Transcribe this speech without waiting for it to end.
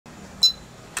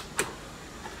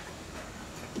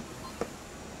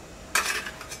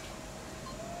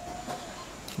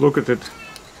Look at it.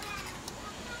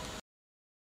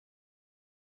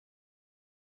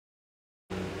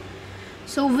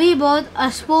 So we bought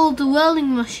a small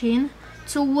welding machine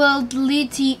to weld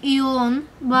lithium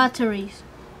batteries.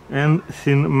 And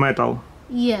thin metal.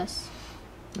 Yes.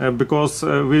 Because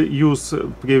we used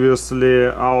previously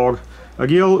our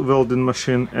real welding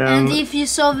machine, And if you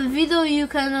saw the video, you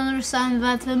can understand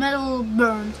that the metal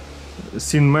burned.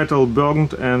 Thin metal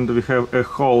burned, and we have a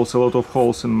lot of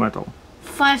holes in metal.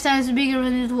 5 times bigger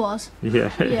than it was.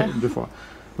 Yeah, before.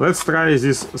 Let's try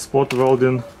this spot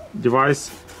welding device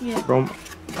from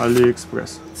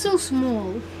AliExpress. So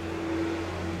small.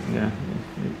 Yeah,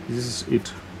 this is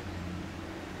it.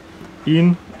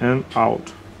 In and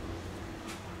out.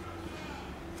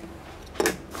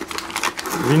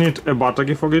 We need a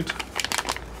battery for it.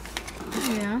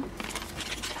 Yeah.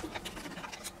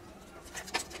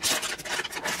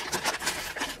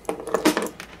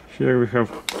 Here we have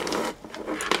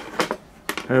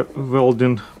a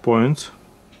welding point,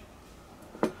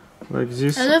 like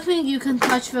this. I don't think you can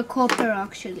touch the copper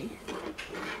actually.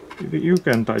 You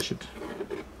can touch it.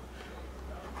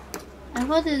 I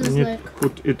thought it was like...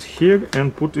 Put it here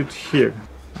and put it here.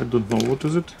 I don't know, what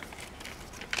is it?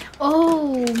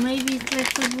 Oh, maybe it's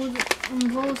like to put on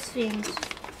those things.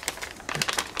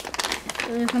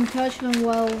 So you can touch them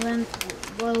while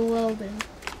welding.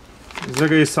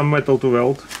 There is some metal to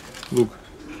weld. Look.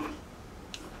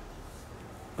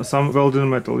 Some welding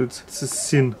metal. It's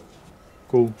thin.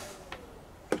 Cool.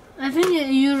 I think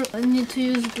you need to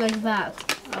use it like that,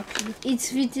 actually.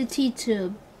 It's with the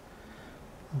T-tube.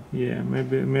 Yeah,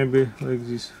 maybe like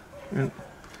this. And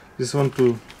this one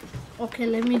too. Okay,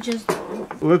 let me just...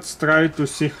 Let's try to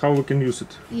see how we can use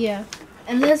it. Yeah.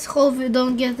 And let's hope we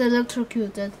don't get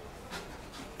electrocuted.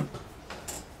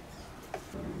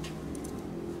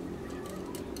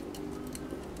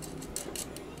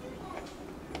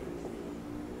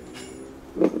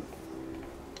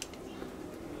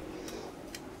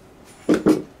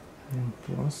 In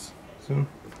plus, then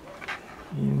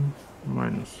in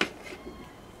minus.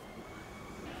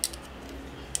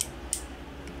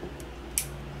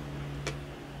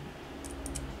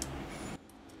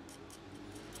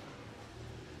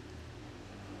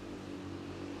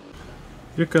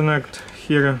 We connect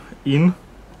here in,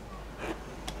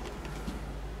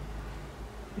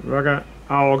 where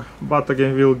our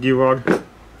battery will give our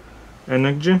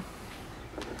energy.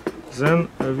 Then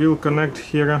we'll connect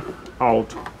here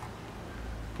out.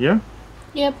 Yeah?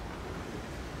 Yep.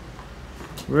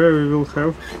 Where we will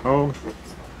have our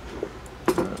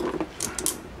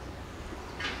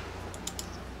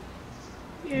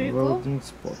welding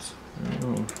spots.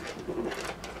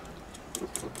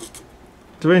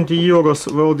 20 euros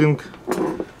welding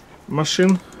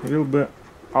machine will be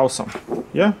awesome.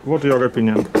 Yeah? What your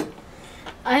opinion?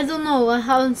 I don't know, I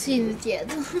haven't seen it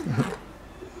yet.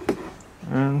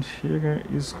 And here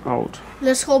is out.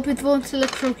 Let's hope it won't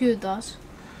electrocute us.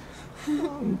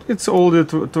 It's only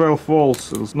 12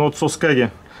 volts, it's not so scary,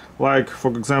 like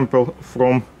for example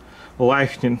from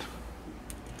lightning.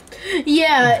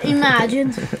 Yeah,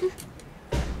 imagine.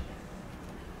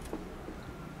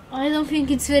 I don't think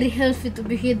it's very healthy to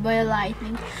be hit by a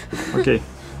lightning. Okay,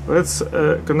 let's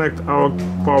connect our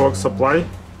power supply.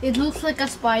 It looks like a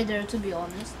spider, to be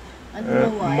honest. I don't know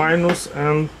why. Minus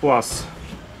and plus.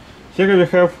 Here we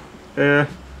have a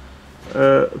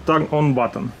turn on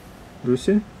button. Do you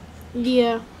see?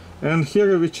 Yeah. And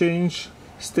here we change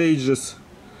stages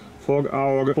for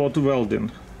our spot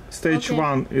welding. Stage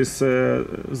 1 is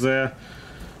the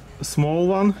small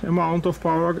one amount of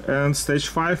power, and stage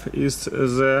 5 is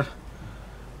the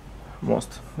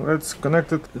most. Let's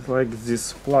connect it like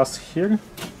this, plus here.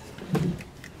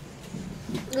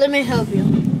 Let me help you.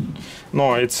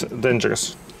 No, it's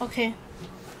dangerous. Okay.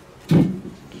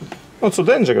 Not so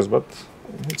dangerous, but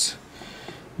it's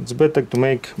better to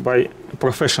make by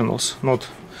professionals, not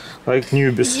like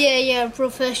newbies. Yeah,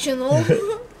 professional.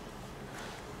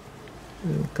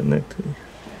 Connect.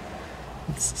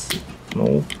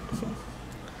 No.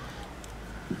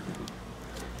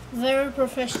 Very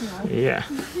professional. Yeah.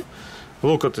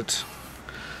 Look at it.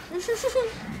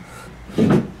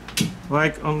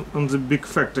 Like on the big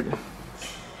factory.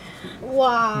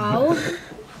 Wow.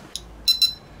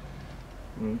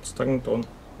 Let's turn it on.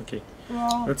 Okay.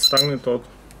 Wow. Let's turn it on.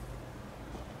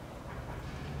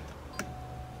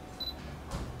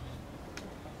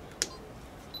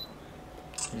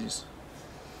 Yes.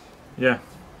 Yeah.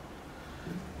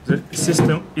 The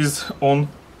system is on.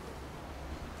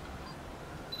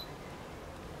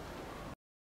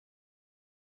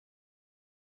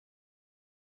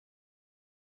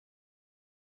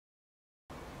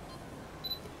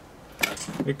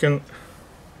 We can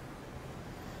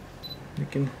You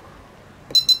can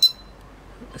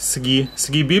 3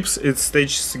 beeps. It's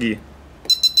stage 3.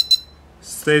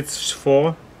 Stage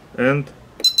 4 and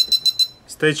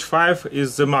stage 5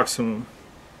 is the maximum.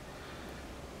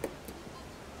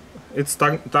 It's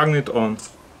turn it on.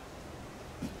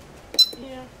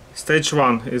 Yeah. Stage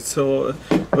 1. It's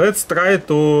let's try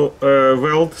to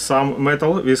weld some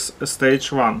metal with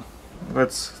stage 1.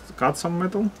 Let's cut some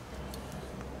metal.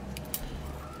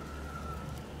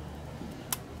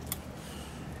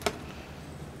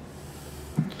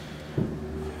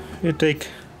 You take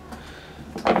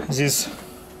this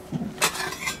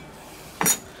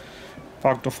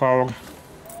part of our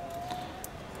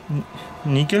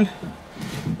nickel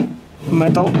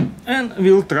metal and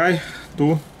we'll try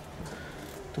to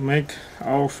make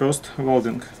our first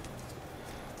welding.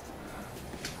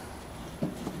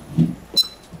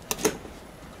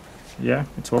 Yeah,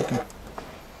 it's working.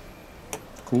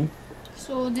 Cool.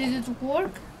 So did it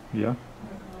work? Yeah.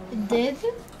 It did?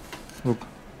 Look.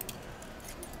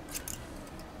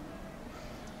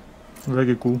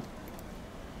 Very cool.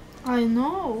 I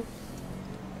know.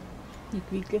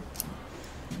 Quickly.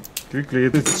 Quickly,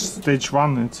 it's stage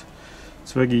 1, it's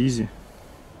very easy.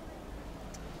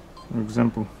 For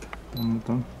example, one more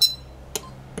time.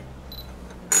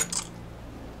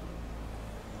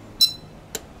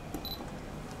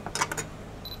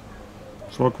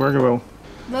 It works very well.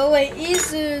 By the way,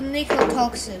 is nickel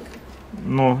toxic?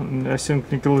 No, I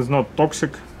think nickel is not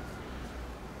toxic.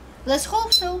 Let's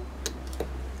hope so.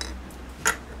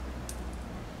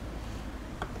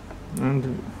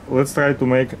 And let's try to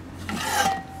make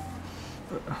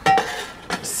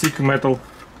thick metal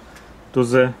to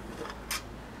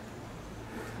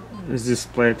this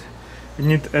plate. We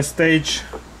need a stage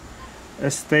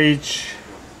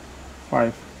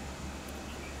 5,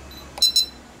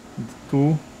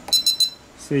 2,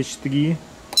 stage 3,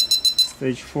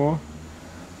 stage 4,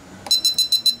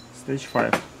 stage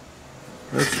 5.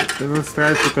 Let's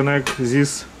try to connect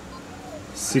this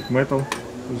thick metal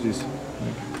to this.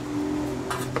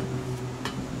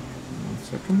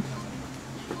 Second.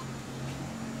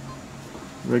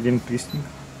 Very interesting.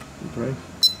 Try.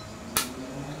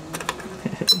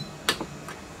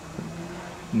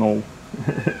 No,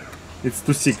 it's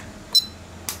too thick.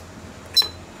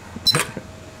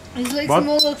 It's like But-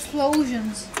 small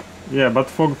explosions. Yeah, but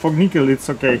for nickel it's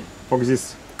okay. For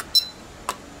this.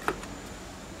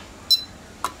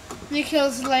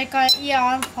 Nickel's like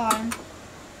I'm fine.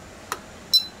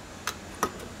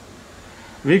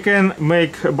 We can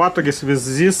make batteries with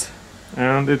this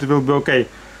and it will be okay.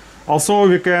 Also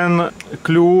we can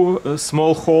glue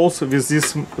small holes with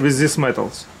these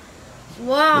metals.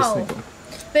 Wow. This nickel.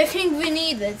 I think we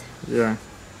need it. Yeah.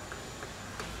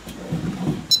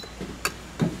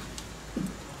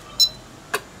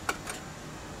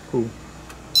 Cool.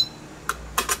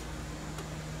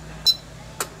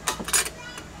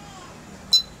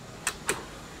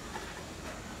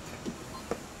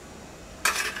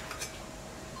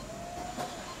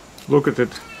 Look at it.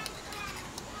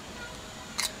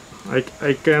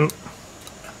 I can.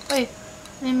 Wait,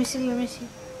 let me see.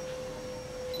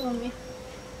 Show me.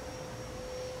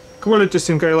 Quality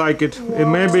thing, I like it. Wow.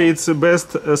 Maybe it's the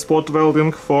best spot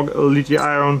welding for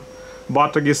lithium-ion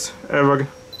batteries ever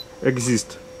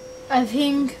exist. I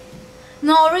think...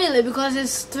 No, really, because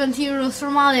it's 20 euros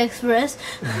from AliExpress.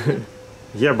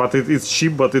 Yeah, but it's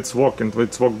cheap, but it's working.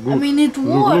 It's work good. I mean, it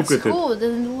works Look at it. good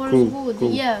and it works Cool, good.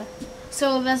 cool. Yeah.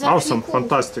 So that's actually Awesome, cool.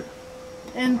 fantastic.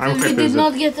 And I'm we happy did with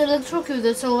not get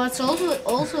electrocuted, so that's also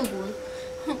good.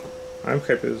 I'm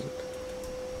happy with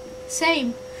it.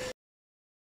 Same.